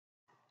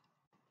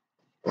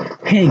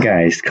Hey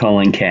guys,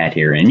 Colin Cat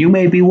here, and you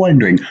may be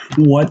wondering,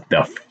 what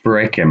the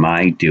frick am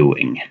I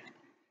doing?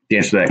 The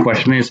answer to that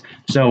question is,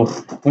 so,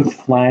 with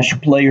Flash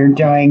player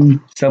dying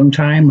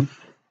sometime,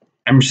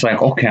 I'm just like,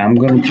 okay, I'm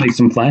going to play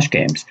some Flash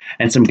games.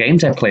 And some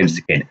games I played as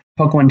a kid,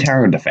 Pokemon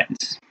Tower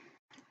Defense.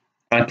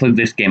 I played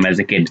this game as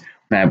a kid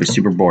when I was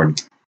super bored.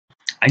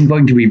 I'm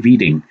going to be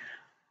reading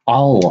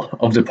all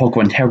of the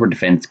Pokemon Tower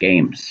Defense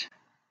games.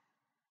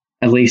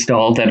 At least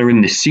all that are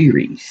in the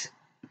series.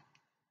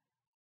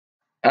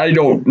 I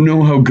don't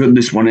know how good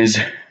this one is,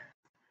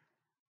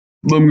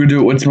 but I'm gonna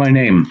do it. What's my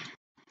name?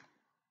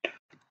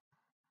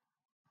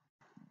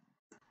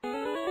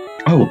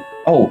 Oh,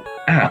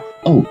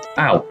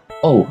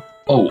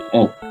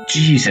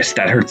 Jesus,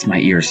 that hurts my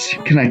ears.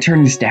 Can I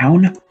turn this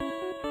down?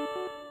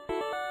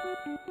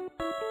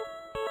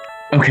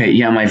 Okay,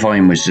 yeah, my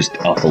volume was just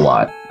up a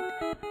lot.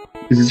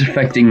 Is this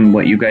affecting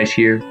what you guys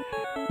hear?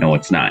 No,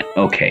 it's not.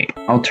 Okay,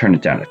 I'll turn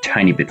it down a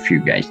tiny bit for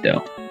you guys,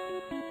 though.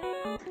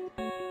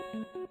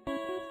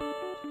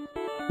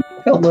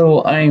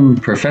 Hello, I'm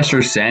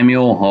Professor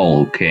Samuel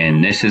Hulk,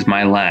 and this is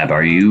my lab.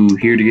 Are you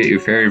here to get your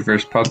very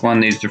first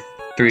Pokemon? These are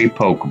 3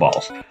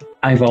 Pokeballs.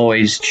 I've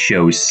always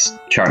chose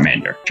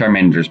Charmander.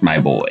 Charmander's my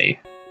boy.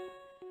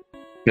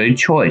 Good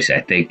choice.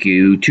 I think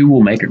you two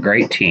will make a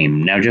great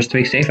team. Now, just to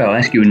be safe, I'll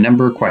ask you a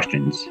number of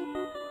questions.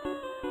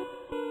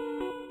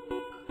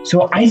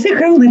 So, I think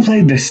I only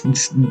played this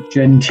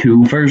Gen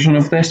 2 version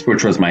of this,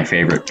 which was my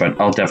favorite, but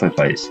I'll definitely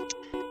play this.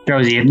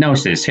 Drowsy,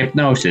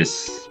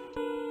 Hypnosis.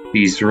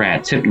 These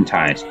rats,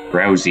 hypnotized,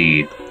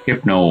 drowsy,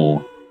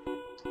 hypno.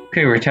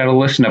 Okay, Rattata,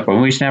 listen up.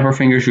 When we snap our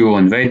fingers, we will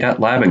invade that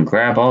lab and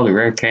grab all the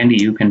rare candy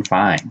you can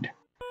find.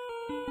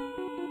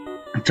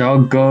 It's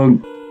all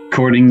go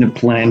according to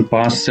plan.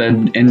 Boss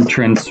said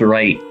entrance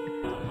right.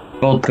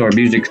 Voltorb,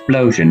 use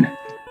explosion.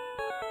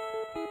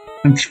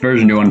 Which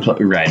version do you want to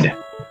play? Red.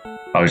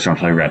 I just want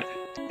to play red.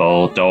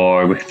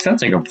 Voltorb. It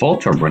sounds like a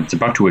Voltorb when it's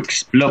about to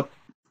explode.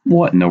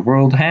 What in the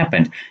world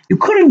happened? You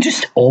could have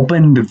just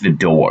opened the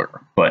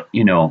door, but,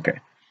 you know, okay.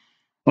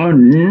 Oh,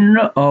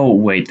 no. Oh,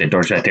 wait, the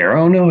door's right there.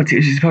 Oh, no, it's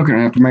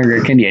Pokemon after my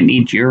rare candy. I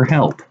need your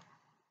help.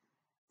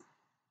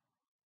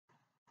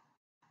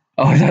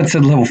 Oh, that's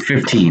at level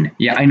 15.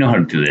 Yeah, I know how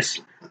to do this.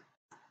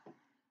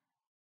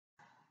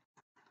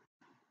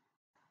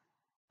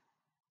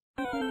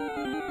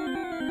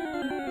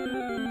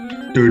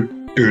 Dude.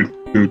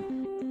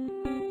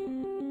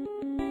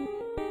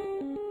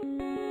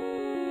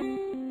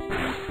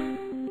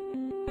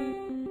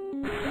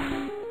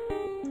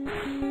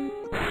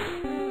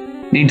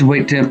 Need to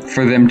wait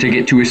for them to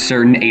get to a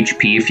certain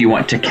HP if you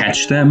want to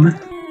catch them.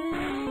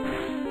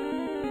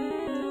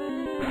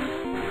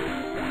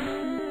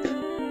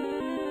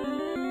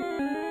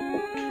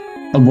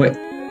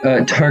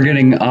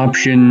 Targeting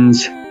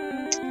options.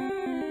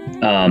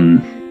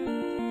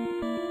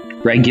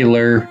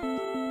 Regular.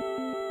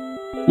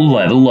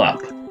 Level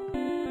up.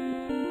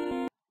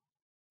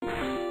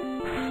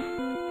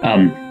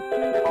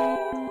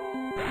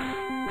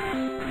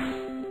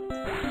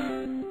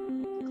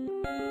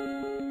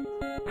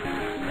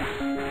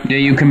 Yeah,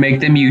 you can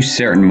make them use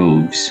certain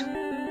moves,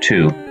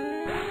 too.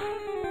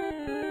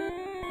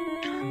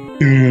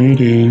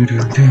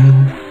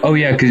 Oh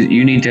yeah, because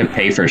you need to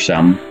pay for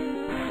some.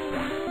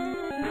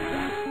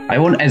 I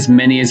want as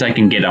many as I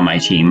can get on my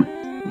team.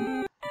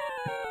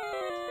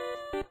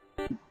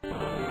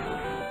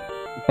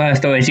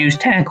 Last always use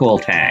Tackle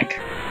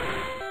Attack.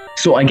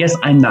 So I guess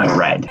I'm not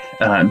red.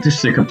 This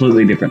is a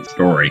completely different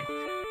story.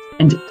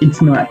 And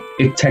it's not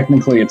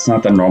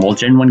the normal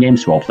Gen 1 game,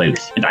 so I'll play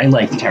this. And I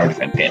like Tower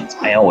Defense games.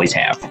 I always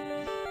have.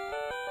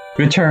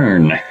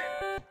 Return.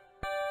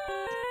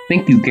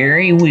 Thank you,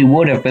 Gary. We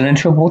would have been in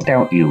trouble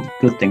without you.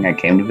 Good thing I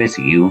came to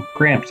visit you.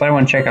 Gramps, I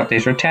want to check out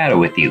this Rattata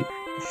with you.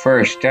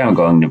 First, I'm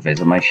going to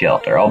visit my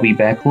shelter. I'll be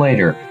back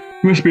later.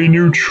 Must be a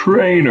new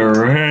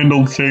trainer.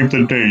 Handled, save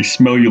the day.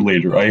 Smell you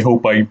later. I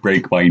hope I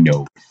break my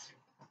nose.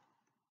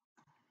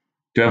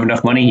 Do you have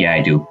enough money? Yeah,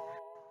 I do.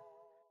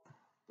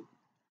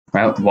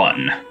 Route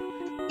 1.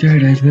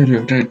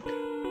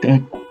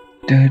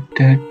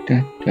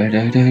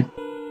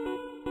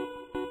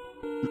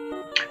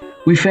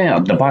 We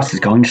failed. The boss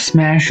is going to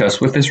smash us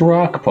with his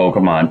rock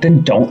Pokemon.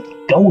 Then don't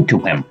go to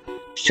him.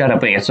 Shut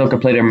up, it's still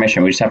complete our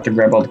mission. We just have to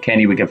grab all the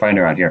candy we can find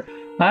around here.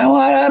 I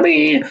want to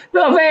be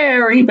the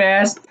very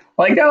best,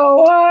 like no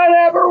one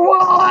ever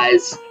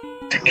was.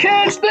 To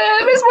catch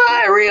them is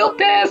my real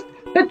test.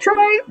 To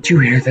try. Do you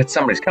hear that?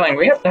 Somebody's coming.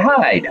 We have to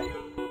hide.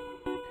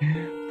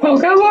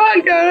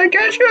 Pokemon gonna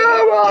catch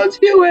up on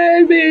you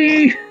and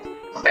me.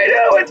 I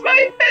know it's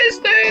my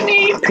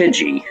destiny.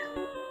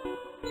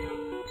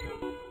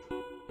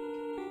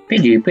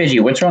 Pidgey,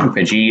 what's wrong,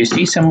 Pidgey? You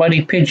see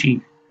somebody, Pidgey?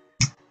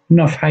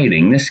 Enough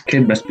hiding. This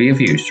kid must be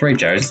of use. Right,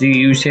 Giles, do you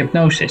use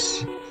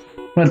hypnosis?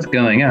 What's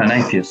going on?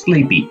 I feel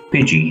sleepy.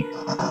 Pidgey.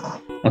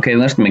 Okay,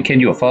 listen, my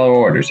kid, you will follow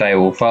orders. I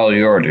will follow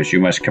your orders. You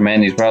must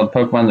command these wild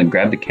Pokemon and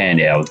grab the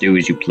candy. I will do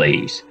as you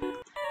please.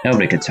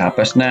 Nobody can stop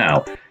us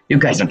now. You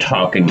guys are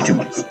talking too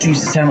much.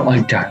 Jesus, I don't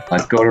like that.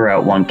 Like, go to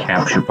Route 1,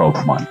 capture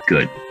Pokemon.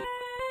 Good.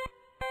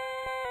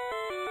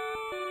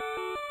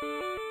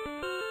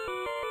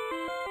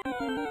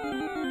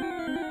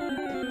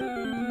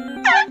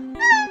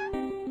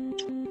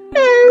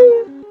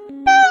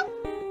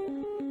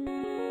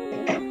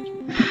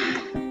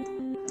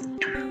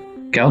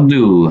 I'll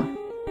do.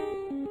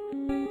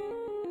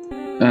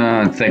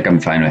 I think I'm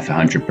fine with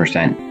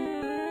 100%.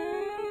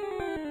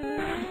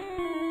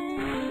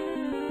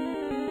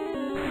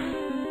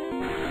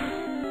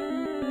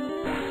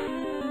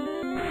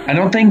 I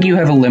don't think you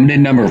have a limited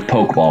number of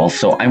Pokeballs,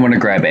 so I want to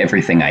grab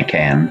everything I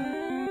can.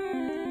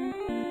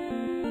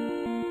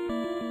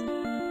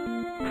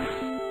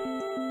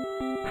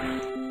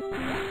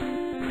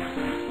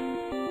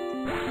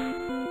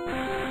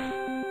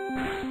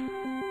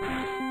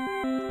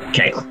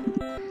 Okay.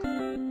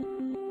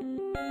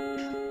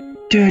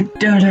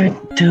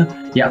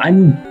 Yeah,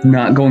 I'm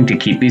not going to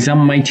keep these on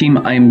my team.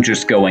 I'm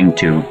just going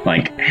to,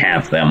 like,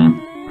 have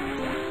them.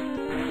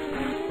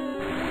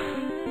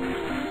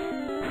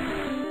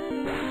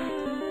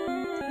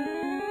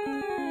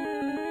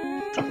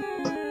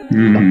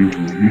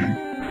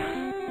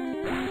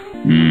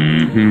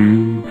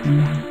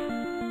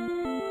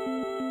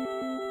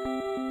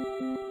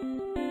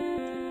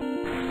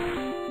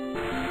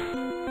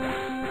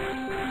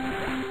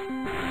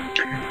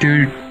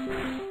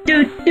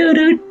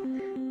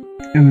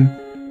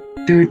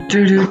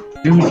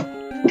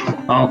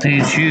 I'll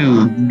teach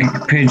you,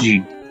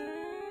 Pidgey.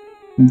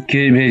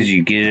 Get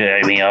Pidgey, get it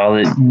out of me, all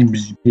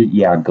that.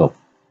 Yeah, go.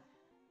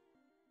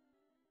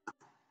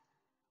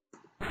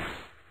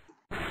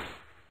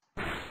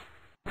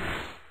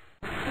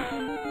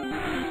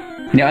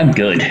 Yeah, I'm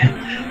good.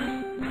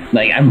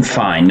 Like, I'm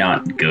fine,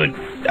 not good.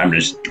 I'm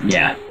just,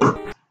 yeah.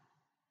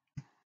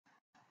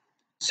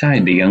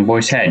 Side the young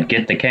boy's head.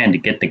 Get the candy,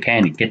 get the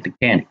candy, get the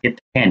candy, get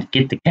the candy,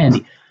 get the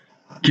candy.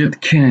 Get the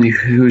candy.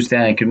 Who's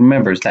that? I can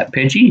remember. Is that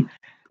Pidgey?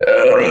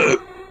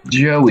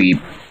 Joey.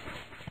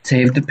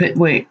 Save the pit.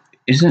 Wait,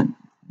 isn't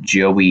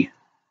Joey?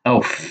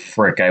 Oh,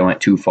 frick, I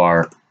went too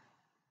far.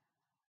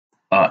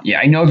 Yeah,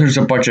 I know there's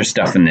a bunch of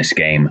stuff in this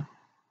game.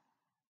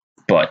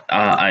 But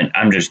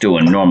I'm just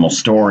doing normal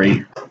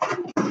story.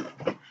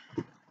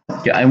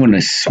 Yeah, I want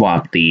to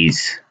swap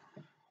these.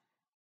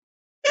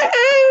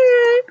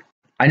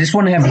 I just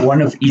want to have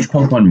one of each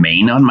Pokemon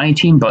main on my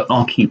team, but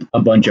I'll keep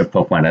a bunch of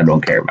Pokemon I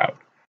don't care about.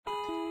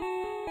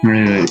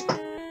 Thanks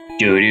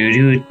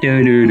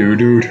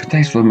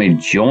for letting me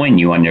join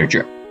you on your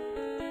journey.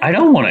 I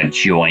don't want to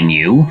join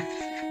you.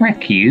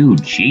 Frick you,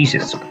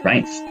 Jesus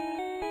Christ.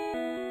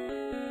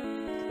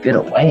 Get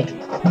away.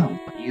 I don't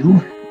want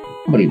you.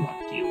 Nobody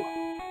wants you.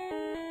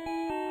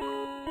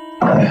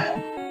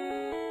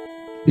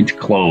 It's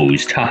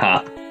closed,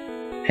 haha.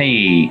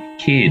 Hey,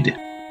 kid.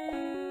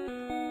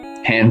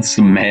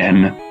 Handsome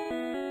man.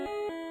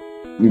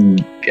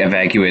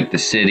 Evacuate the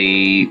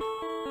city.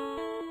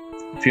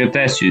 If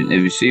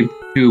you see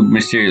two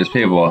mysterious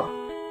people,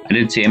 I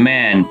did see a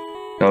man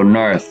go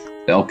north.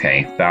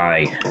 Okay,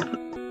 bye.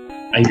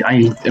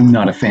 I am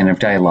not a fan of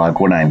dialogue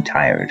when I'm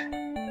tired.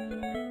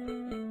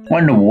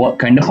 Wonder what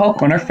kind of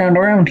Pokemon are found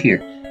around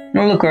here.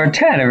 Oh, look,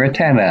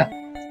 Rattata.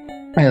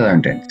 I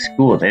learned in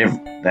school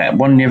that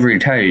one every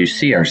Rattata you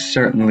see are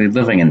certainly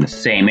living in the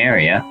same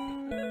area.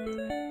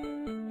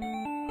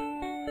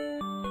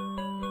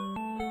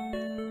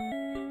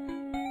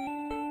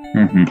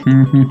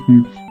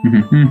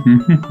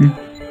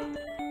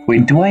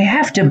 Wait, do I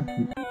have to?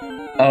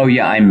 Oh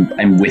yeah,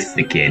 I'm with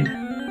the kid.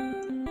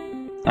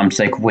 I'm just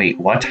like, wait,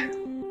 what?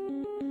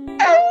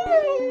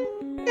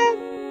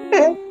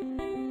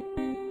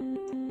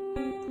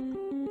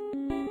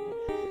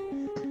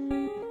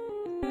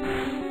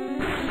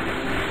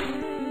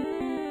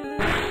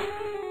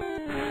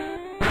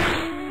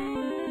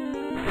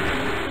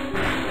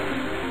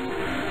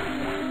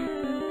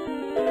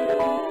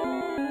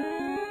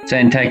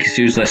 Sandtech is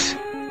useless.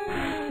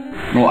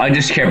 Well, I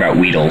just care about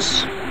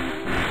Weedles.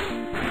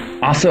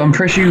 Also, I'm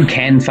pretty sure you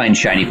can find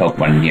shiny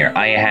Pokemon in here.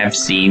 I have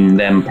seen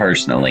them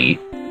personally.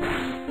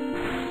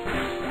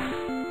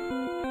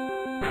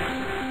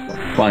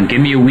 Come on, give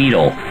me a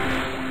Weedle.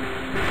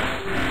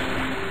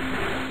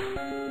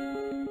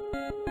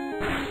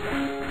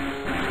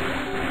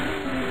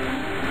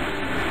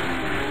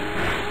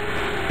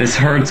 This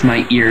hurts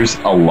my ears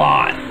a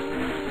lot.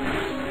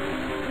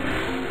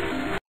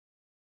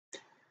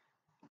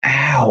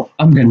 Ow,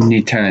 I'm gonna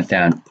need to turn it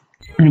down.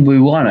 We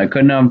won. I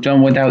couldn't have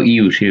done without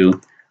you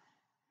two.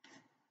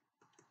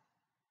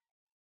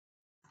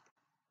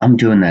 I'm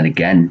doing that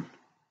again.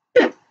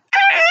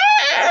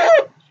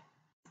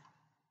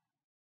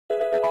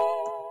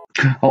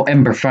 Oh,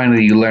 Ember,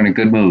 finally you learn a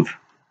good move.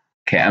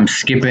 Okay, I'm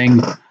skipping.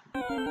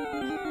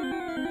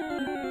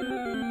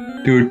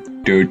 Dude.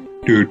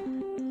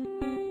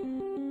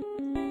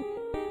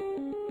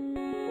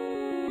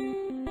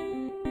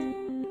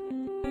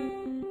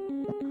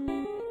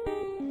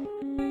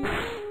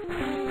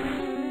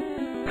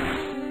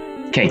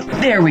 Okay,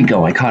 there we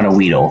go. I caught a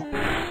Weedle.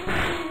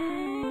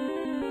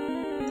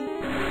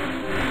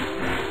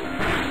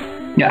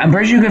 Yeah, I'm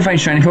pretty sure you can find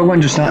shiny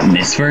Pokemon, just not in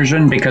this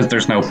version, because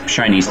there's no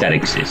shinies that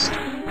exist.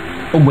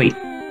 Oh, wait.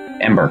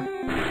 Ember.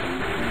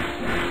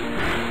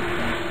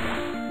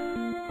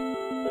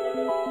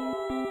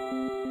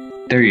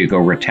 There you go,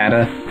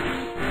 Rattata.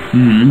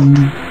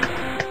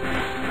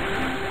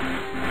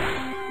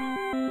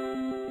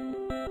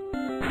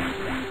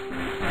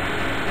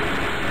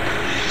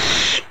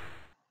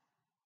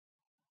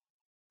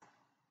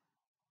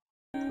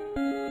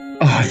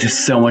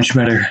 just so much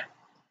better.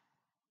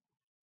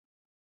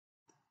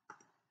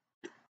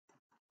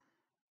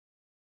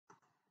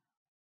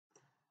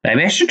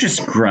 Maybe I should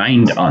just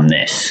grind on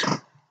this.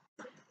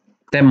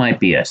 That might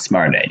be a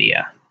smart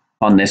idea.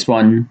 On this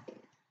one,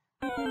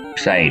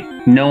 because I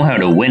know how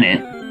to win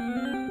it.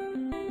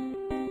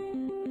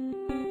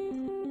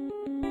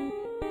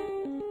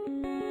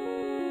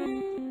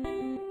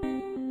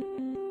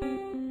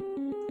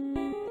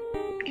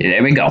 Okay,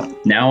 there we go.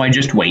 Now I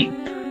just wait.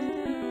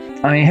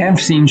 I have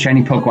seen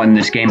shiny Pokemon in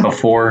this game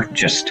before,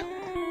 just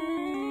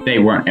they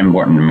weren't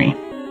important to me.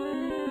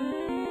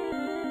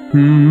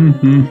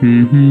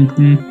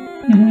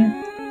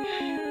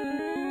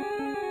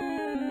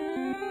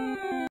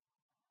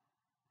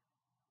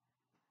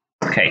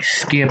 Okay,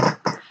 skip.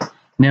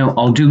 Now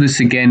I'll do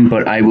this again,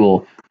 but I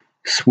will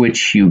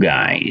switch you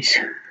guys,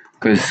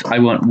 because I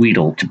want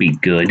Weedle to be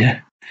good.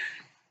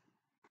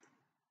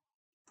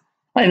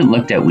 I haven't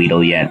looked at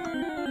Weedle yet.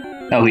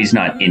 Oh, he's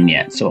not in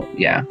yet, so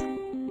yeah.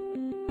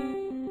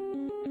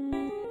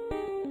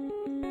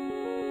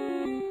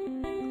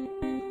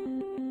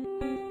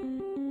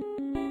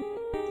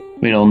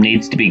 Weedle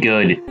needs to be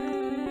good.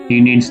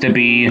 He needs to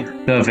be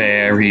the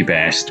very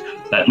best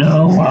that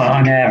no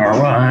one ever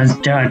was.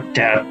 Da,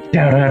 da,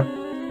 da, da.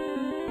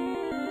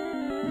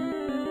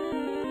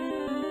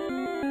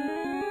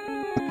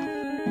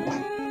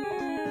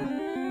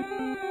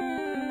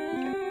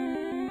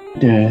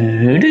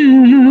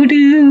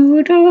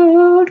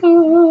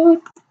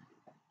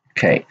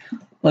 Okay,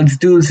 let's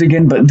do this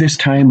again, but this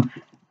time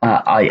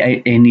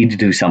I need to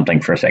do something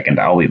for a second.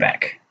 I'll be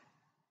back.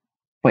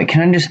 Wait,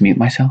 can I just mute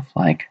myself?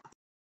 Like...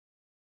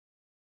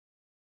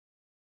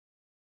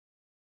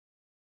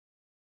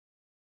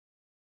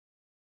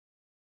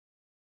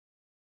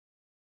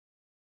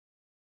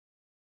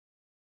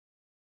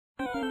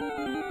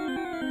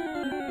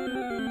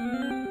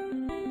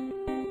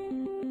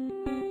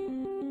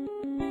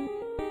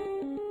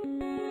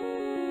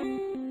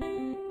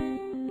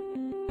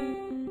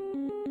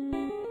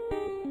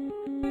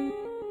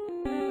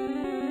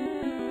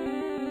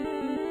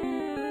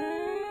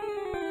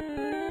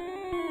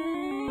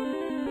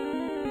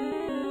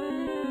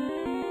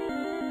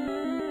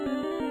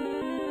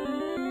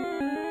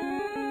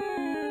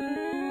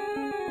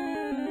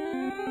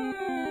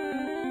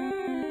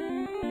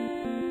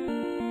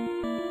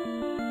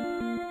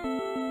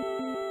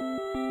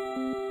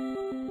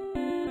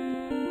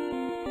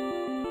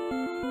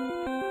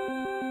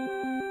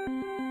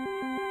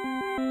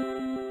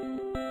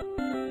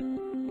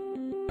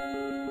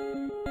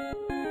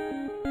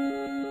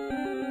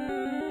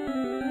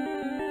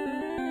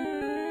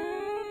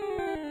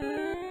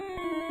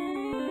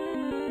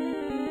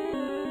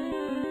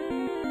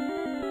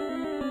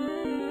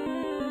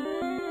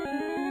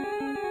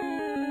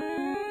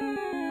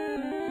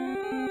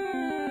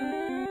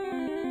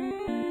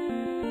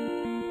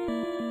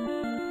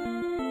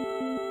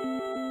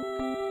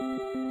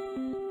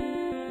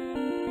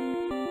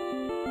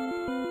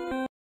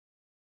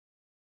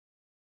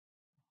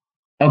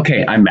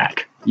 Okay, I'm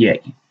back.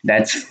 Yay,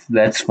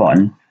 that's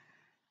fun.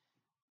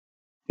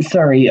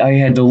 Sorry, I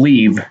had to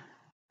leave.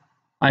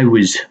 I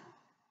was...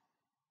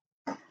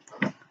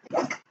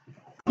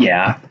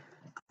 Yeah.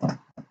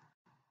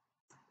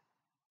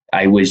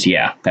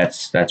 Yeah,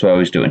 that's what I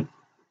was doing.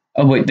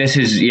 Oh wait, this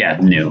is, yeah,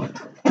 new.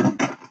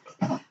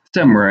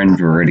 Somewhere in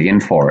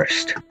Viridian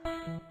Forest.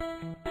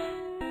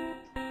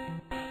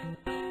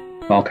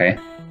 Okay.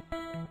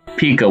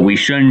 Pika, we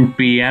shouldn't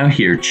be out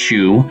here,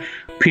 Chew.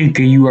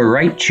 Pika, you are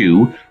right,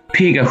 Chew.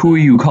 Pika, who are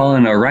you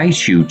calling a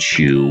Raichu,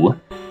 Chew?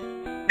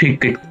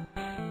 Pika...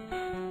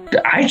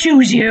 I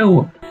choose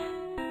you!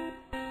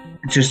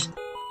 Just...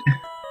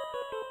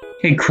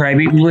 Hey,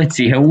 Crybaby, let's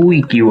see how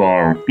weak you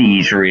are,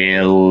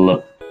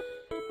 Beedrill.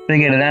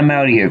 Forget it, I'm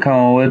out of here. Come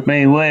on with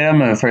me. Wait, I'm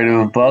not afraid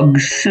of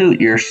bugs. Suit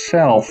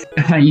yourself.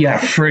 Yeah,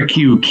 frick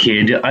you,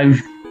 kid.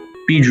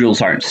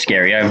 Beedrills aren't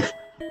scary. I've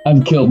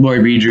killed more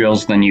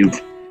Beedrills than you've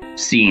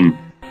seen.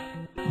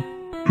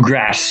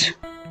 Grass.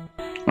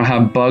 I'll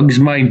have bugs.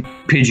 My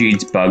Pidgey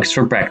eats bugs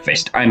for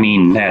breakfast. I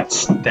mean,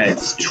 that's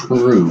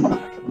true.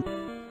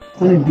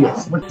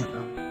 Yes, what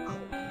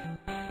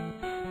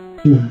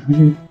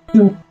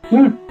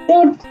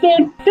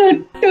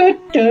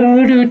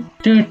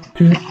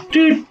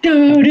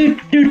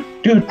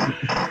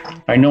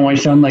I know I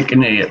sound like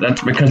an idiot.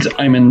 That's because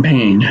I'm in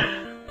pain.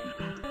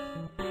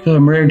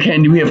 Some rare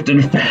candy we have to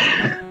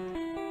defend.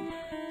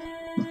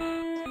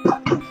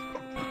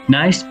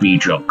 Nice,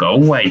 Beedrill. Go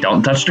away.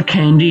 Don't touch the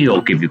candy. It'll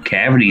give you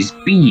cavities.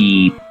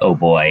 Beep. Oh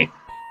boy.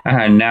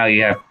 Now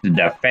you have to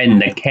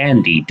defend the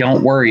candy.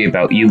 Don't worry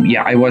about you.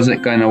 Yeah, I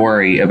wasn't gonna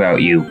worry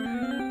about you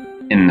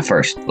in the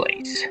first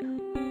place.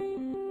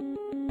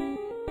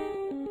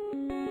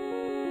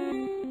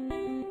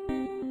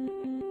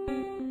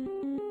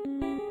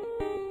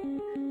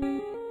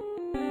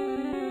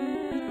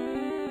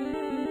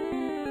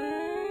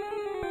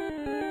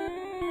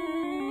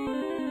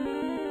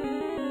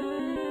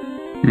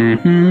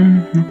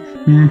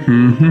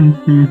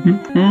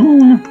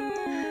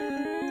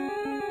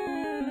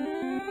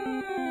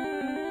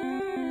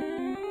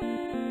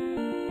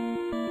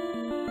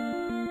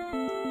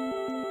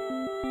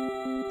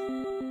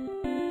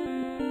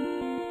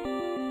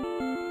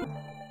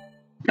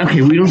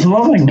 Okay, Weedle's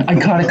evolving. I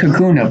caught a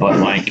Kakuna, but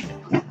like,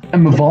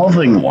 I'm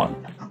evolving one.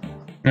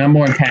 And I'm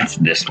more attached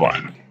to this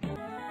one.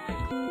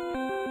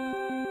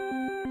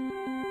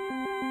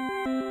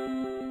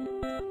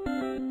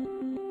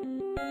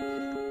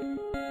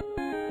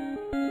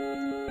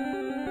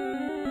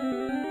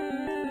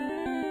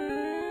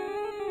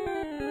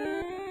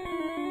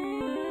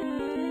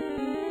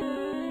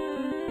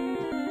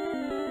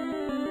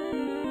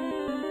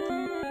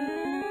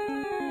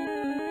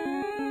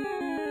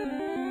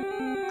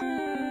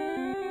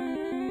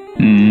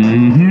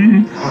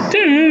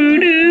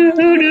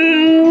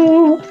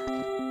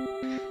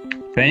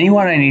 If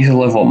anyone, I need to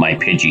level up my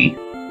Pidgey.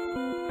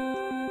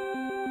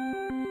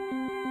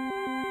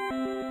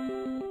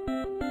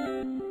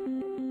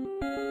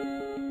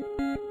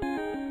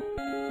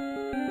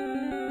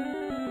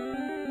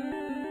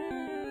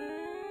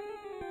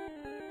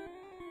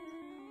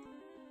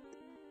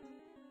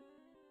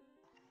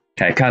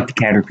 Okay, I caught the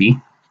Caterpie.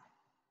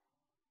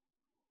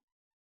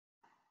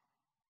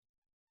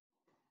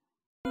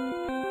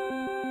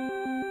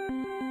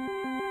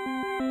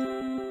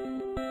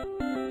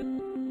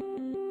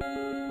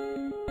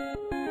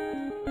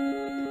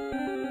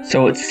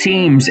 So it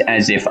seems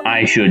as if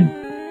I should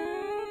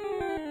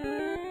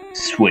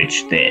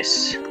switch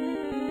this.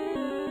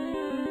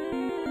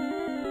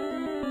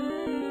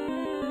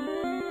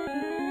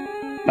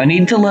 I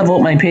need to level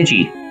up my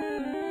Pidgey.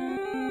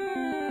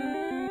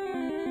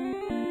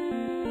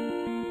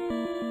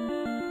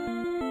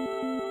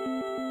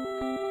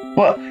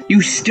 What?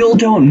 You still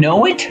don't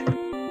know it?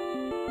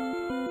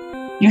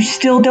 You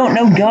still don't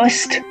know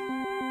Gust?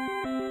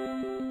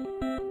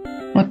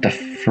 What the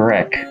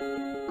frick?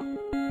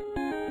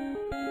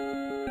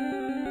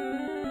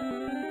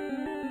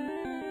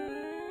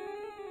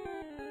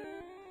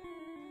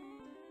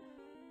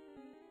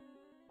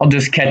 I'll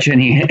just catch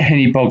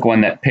any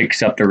Pokemon that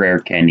picks up the rare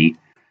candy.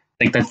 I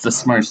think that's the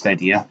smartest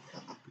idea.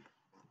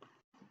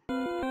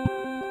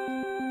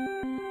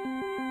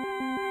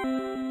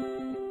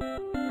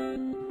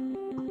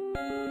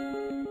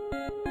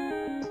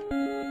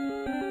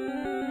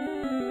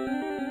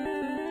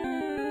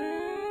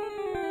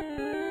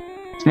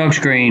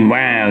 Smokescreen,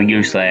 wow,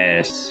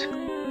 useless.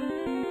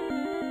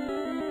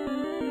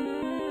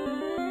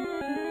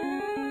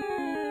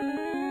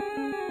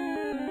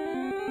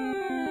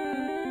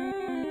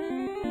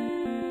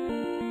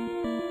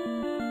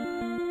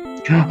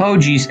 Oh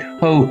jeez,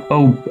 oh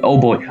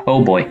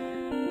boy.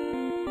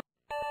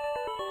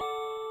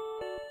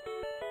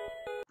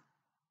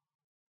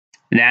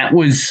 That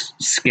was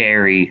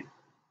scary.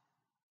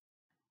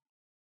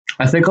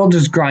 I think I'll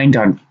just grind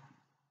on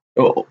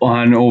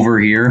over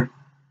here.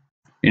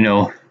 You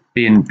know,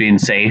 being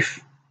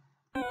safe.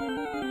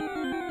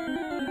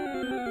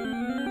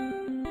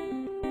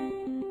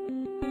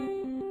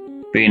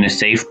 Being a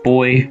safe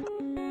boy,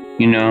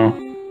 you know,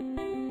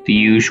 the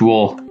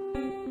usual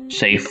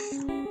safe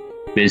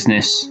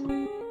business.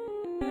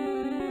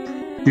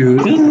 Yeah,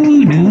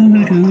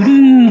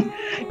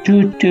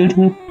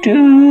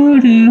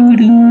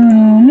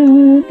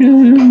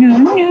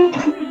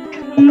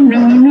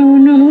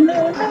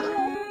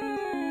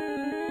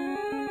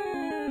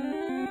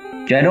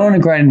 I don't want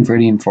to grind in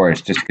Viridian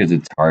Forest just because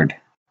it's hard.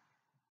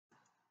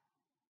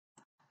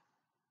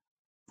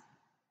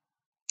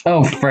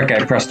 Oh frick,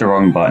 I pressed the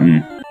wrong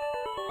button.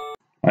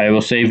 I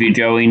will save you,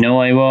 Joey. No,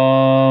 I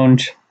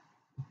won't.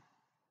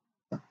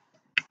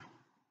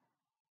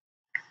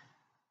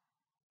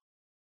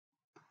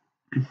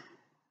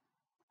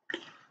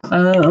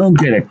 I'll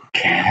get a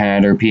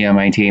Caterpie on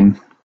my team.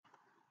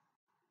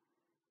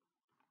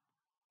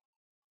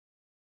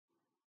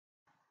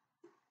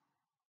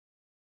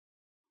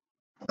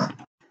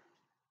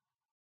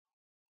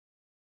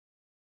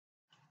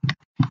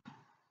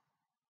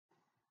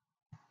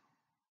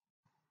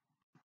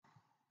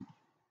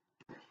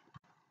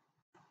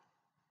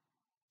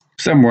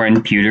 Somewhere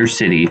in Pewter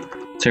City.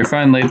 So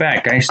finally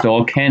back, I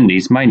stole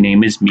candies. My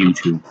name is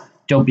Mewtwo.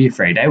 Don't be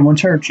afraid, I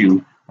won't hurt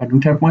you. I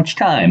don't have much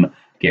time.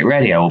 Get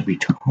ready, I will be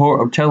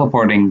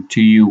teleporting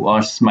to you,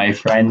 my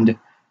friend.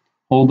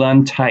 Hold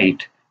on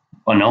tight.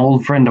 An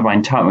old friend of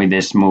mine taught me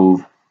this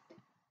move.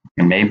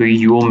 And maybe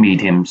you will meet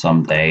him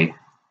someday.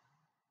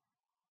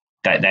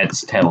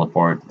 That's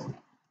teleport.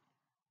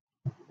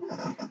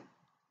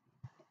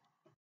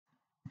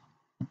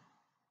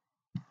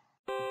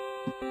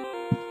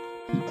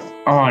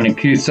 Oh, and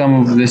include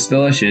some of this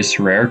delicious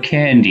rare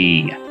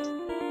candy.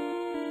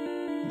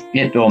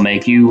 It will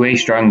make you way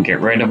strong.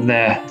 Get rid of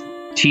the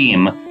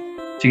team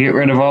to get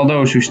rid of all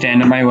those who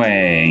stand in my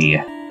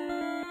way.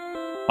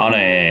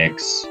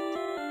 Onyx.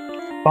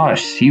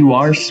 Boss, you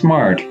are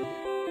smart.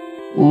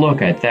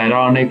 Look at that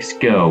Onyx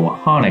go.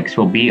 Onyx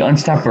will be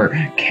unstoppable.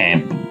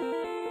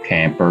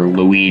 Camper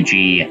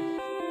Luigi.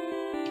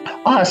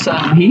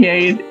 Awesome. He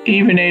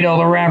even ate all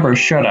the wrappers.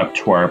 Shut up,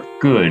 twerp.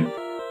 Good.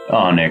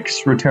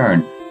 Onyx,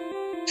 return.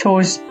 So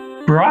is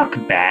Brock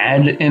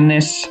bad in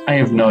this? I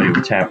have no idea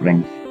what's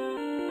happening.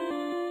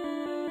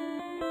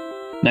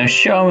 Now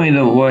show me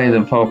the way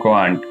the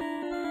Pokemon,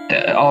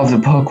 all the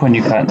Pokemon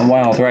you caught in the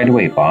wild right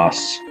away,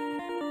 boss.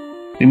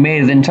 We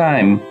made it in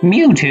time.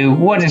 Mewtwo,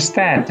 what is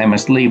that? I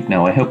must leave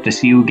now. I hope to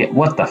see you get.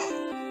 What the f.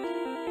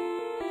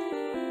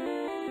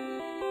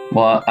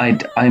 Well,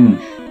 I'm.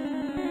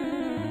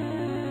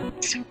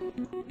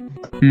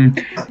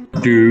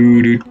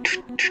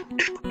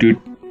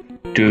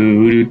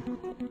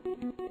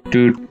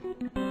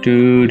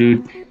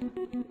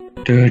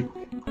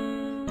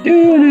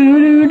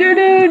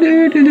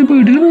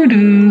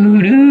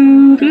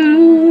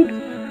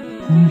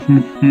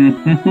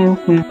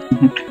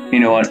 You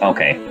know what?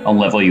 Okay, I'll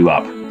level you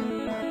up.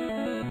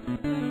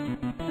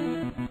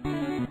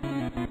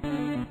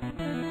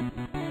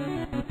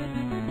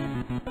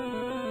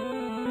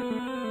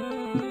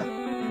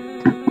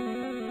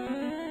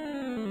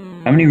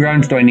 How many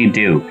rounds do I need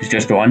to do? It's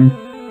just one?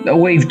 Oh,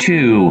 wave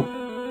 2!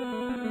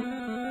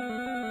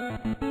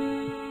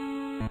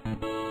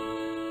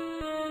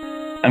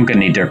 I'm gonna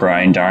need to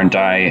grind, aren't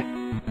I?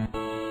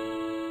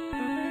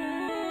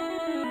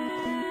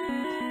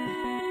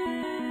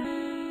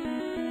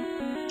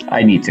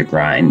 I need to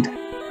grind.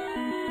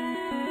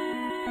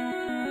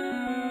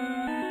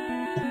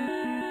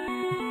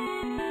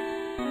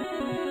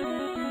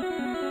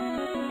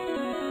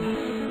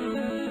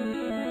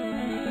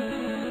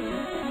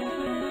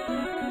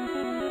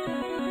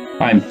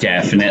 I'm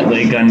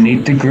definitely gonna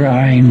need to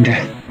grind.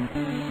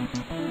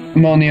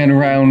 I'm only on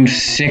round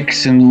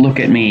 6 and look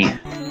at me.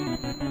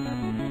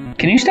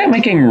 Can you stop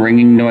making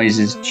ringing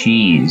noises?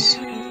 Jeez.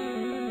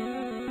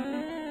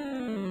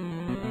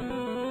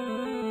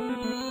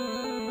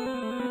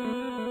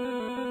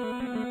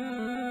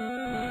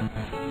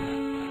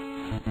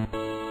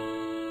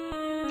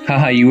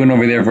 Haha, you went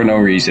over there for no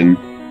reason.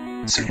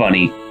 It's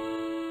funny.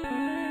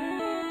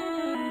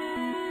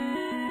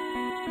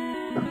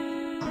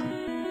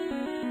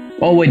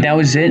 Oh wait, that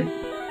was it?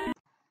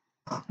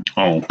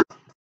 Oh.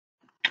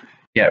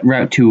 Yeah,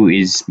 Route 2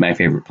 is my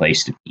favorite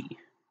place to be.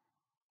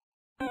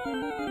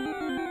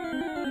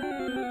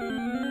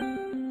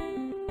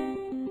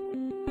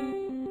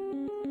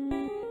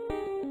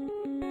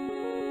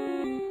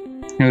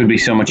 It would be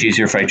so much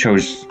easier if I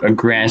chose a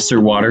grass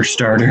or water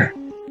starter.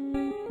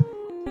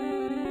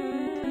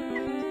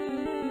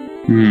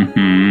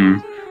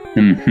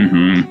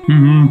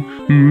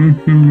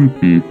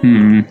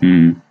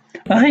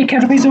 I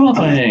can't be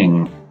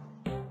something.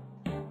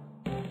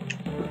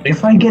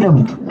 If I get a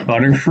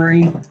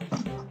Butterfree,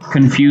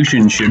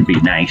 Confusion should be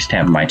nice to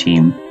have on my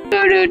team.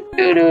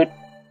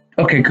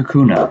 Okay,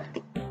 Kakuna.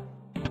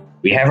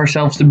 We have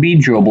ourselves the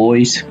Beedrill,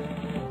 boys.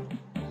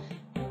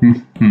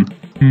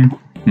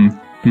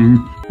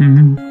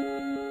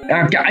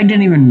 I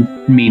didn't even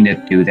mean to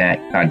do that.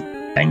 God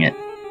dang it.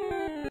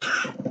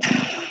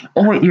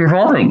 Oh wait, you're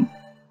falling.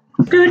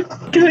 Do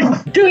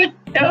it.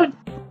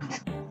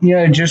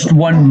 Yeah, just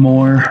one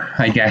more,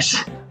 I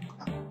guess.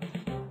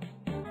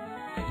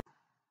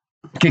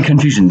 Okay,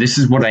 Confusion, this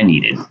is what I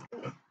needed.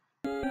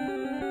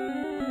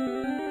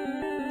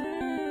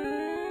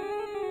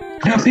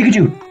 No,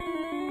 Pikachu!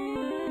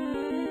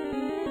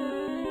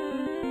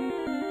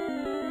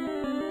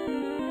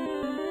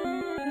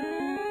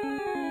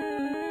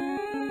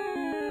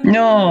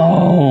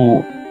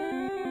 No!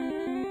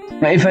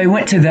 If I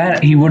went to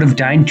that, he would have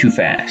died too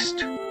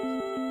fast.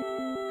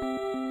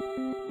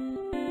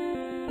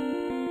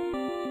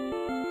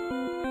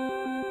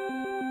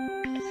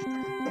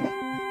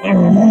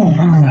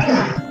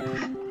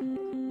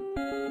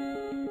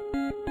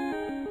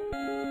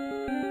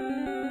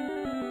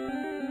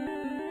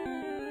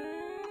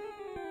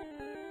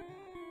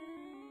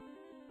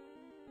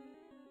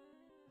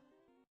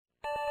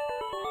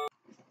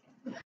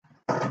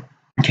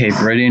 Okay,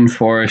 Viridian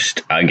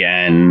Forest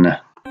again.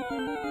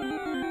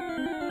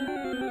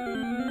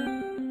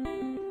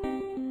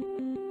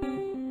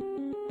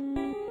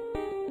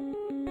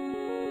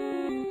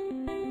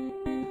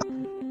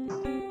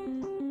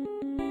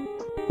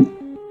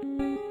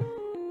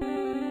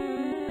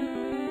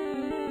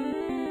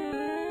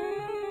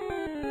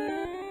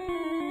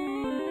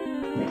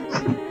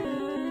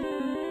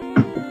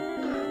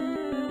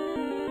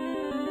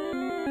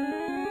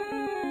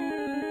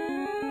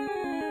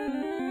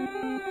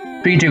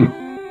 Pikachu!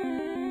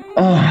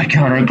 Oh my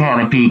god, I got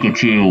a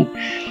Pikachu!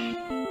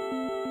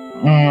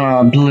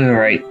 Blue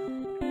right.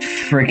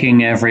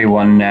 Freaking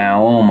everyone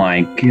now. Oh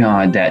my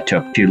god, that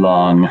took too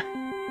long.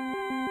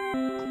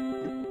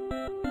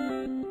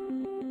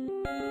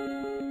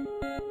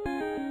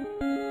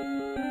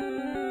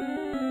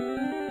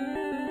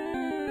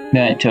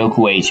 That took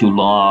way too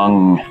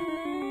long.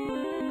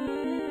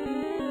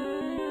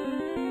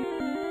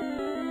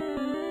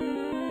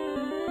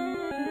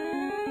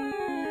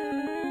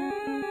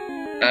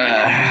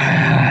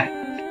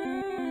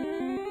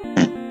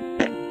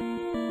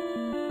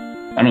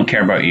 I don't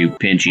care about you,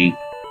 Pidgey.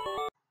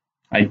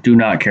 I do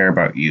not care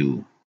about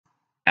you.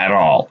 At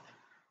all.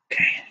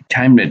 Okay,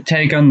 time to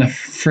take on the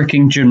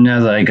freaking gym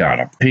now that I got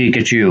a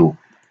Pikachu.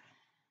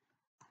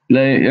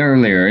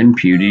 Earlier in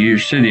Pewter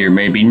City, or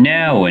maybe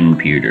now in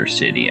Pewter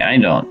City. I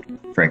don't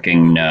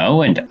fricking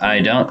know, and I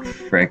don't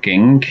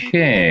fricking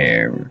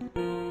care.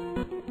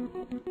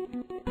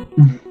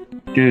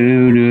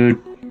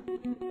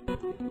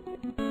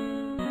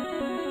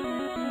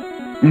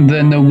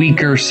 Then the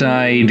weaker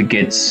side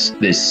gets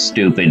this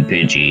stupid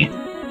Pidgey.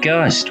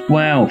 Gust,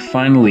 wow,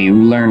 finally you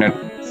learn a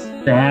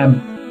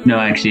stab. No,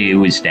 actually it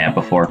was stab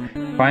before.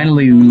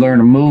 Finally you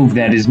learn a move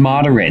that is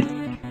moderate.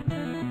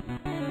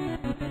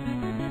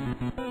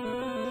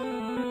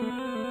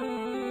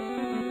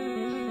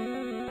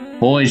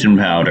 Poison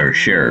powder,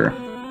 sure.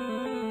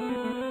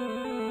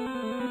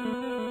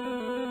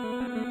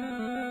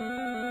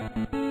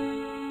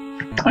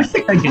 I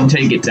think I can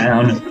take it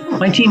down.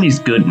 My team is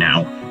good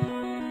now.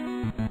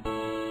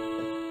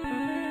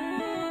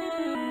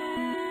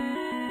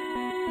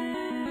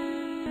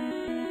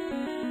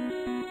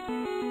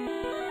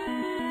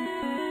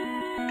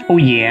 Oh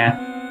yeah.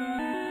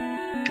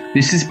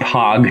 This is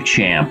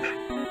PogChamp.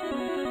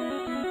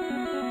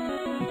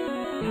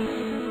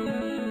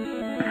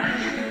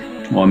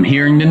 Well, I'm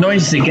hearing the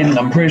noises again.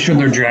 I'm pretty sure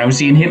they're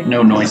drowsy and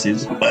hypno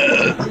noises.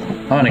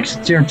 Onyx,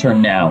 it's your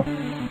turn now.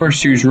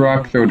 First use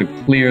Rock Throw to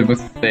clear the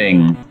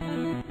thing.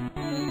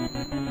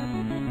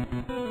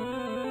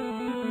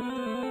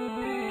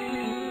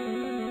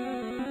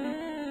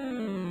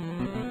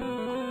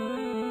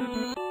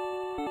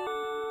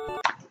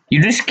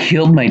 You just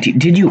killed my team.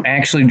 Did you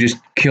actually just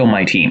kill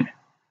my team?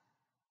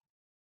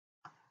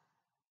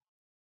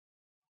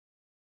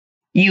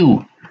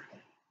 You.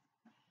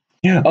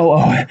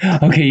 Oh,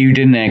 okay, you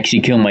didn't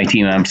actually kill my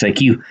team. I'm like,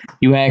 you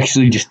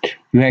actually just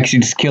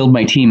killed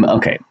my team.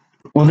 Okay.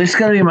 Well, this is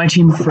gonna be my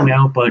team for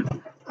now, but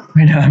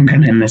right now I'm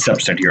gonna end this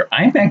episode here.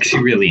 I'm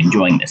actually really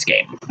enjoying this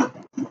game.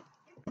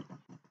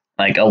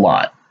 Like, a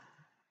lot.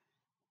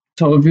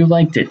 So if you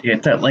liked it,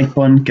 hit that like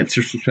button,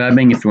 consider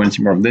subscribing if you want to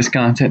see more of this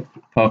content,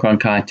 Pokemon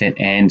content,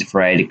 and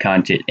variety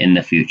content in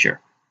the future.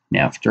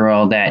 Now, after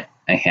all that,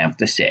 I have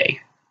to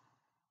say,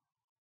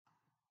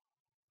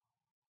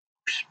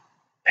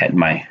 pet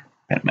my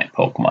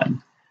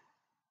Pokemon.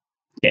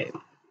 Okay,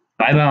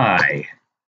 bye-bye.